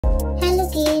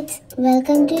kids,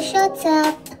 welcome to Shorts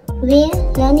App, where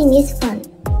learning is fun.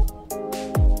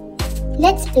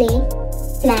 Let's play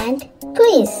Plant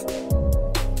Quiz.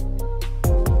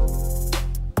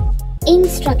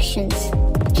 Instructions.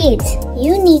 Kids,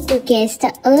 you need to guess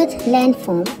the earth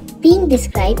landform being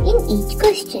described in each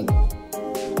question.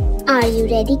 Are you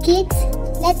ready, kids?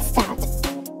 Let's start.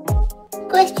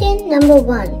 Question number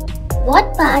 1.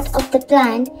 What part of the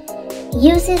plant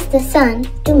uses the sun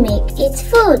to make its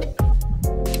food?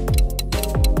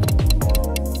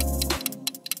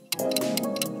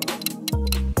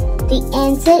 The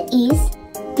answer is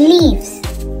leaves.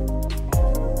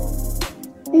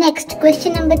 Next,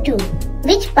 question number 2.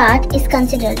 Which part is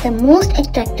considered the most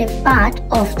attractive part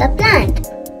of the plant?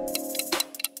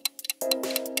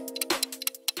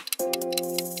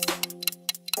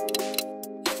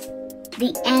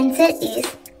 The answer is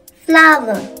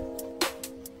flower.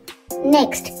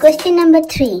 Next, question number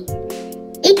 3.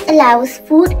 It allows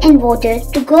food and water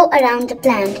to go around the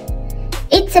plant.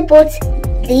 It supports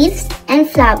leaves and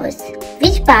flowers.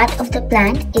 Which part of the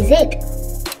plant is it?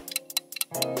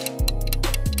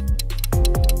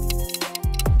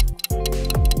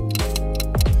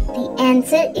 The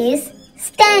answer is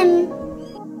stem.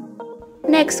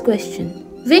 Next question.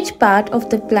 Which part of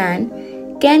the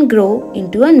plant can grow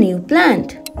into a new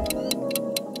plant?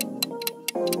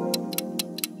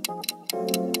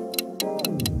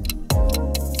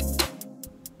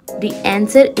 The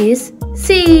answer is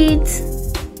seeds.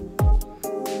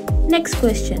 Next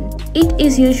question. It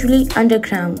is usually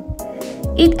underground.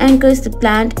 It anchors the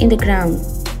plant in the ground.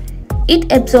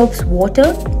 It absorbs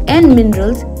water and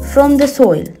minerals from the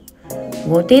soil.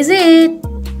 What is it?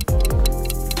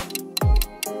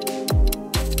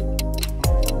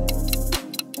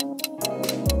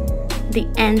 The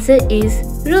answer is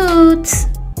roots.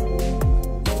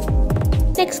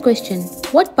 Next question.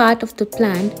 What part of the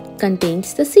plant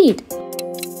contains the seed?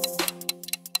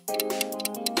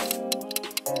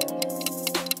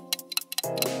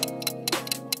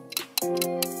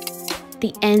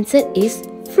 The answer is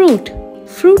fruit.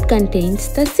 Fruit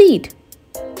contains the seed.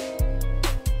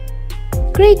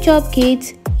 Great job,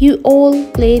 kids. You all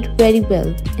played very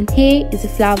well, and here is a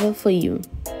flower for you.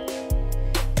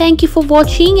 Thank you for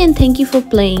watching and thank you for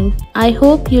playing. I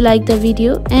hope you liked the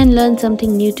video and learned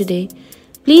something new today.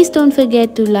 Please don't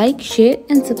forget to like, share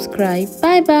and subscribe.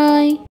 Bye bye.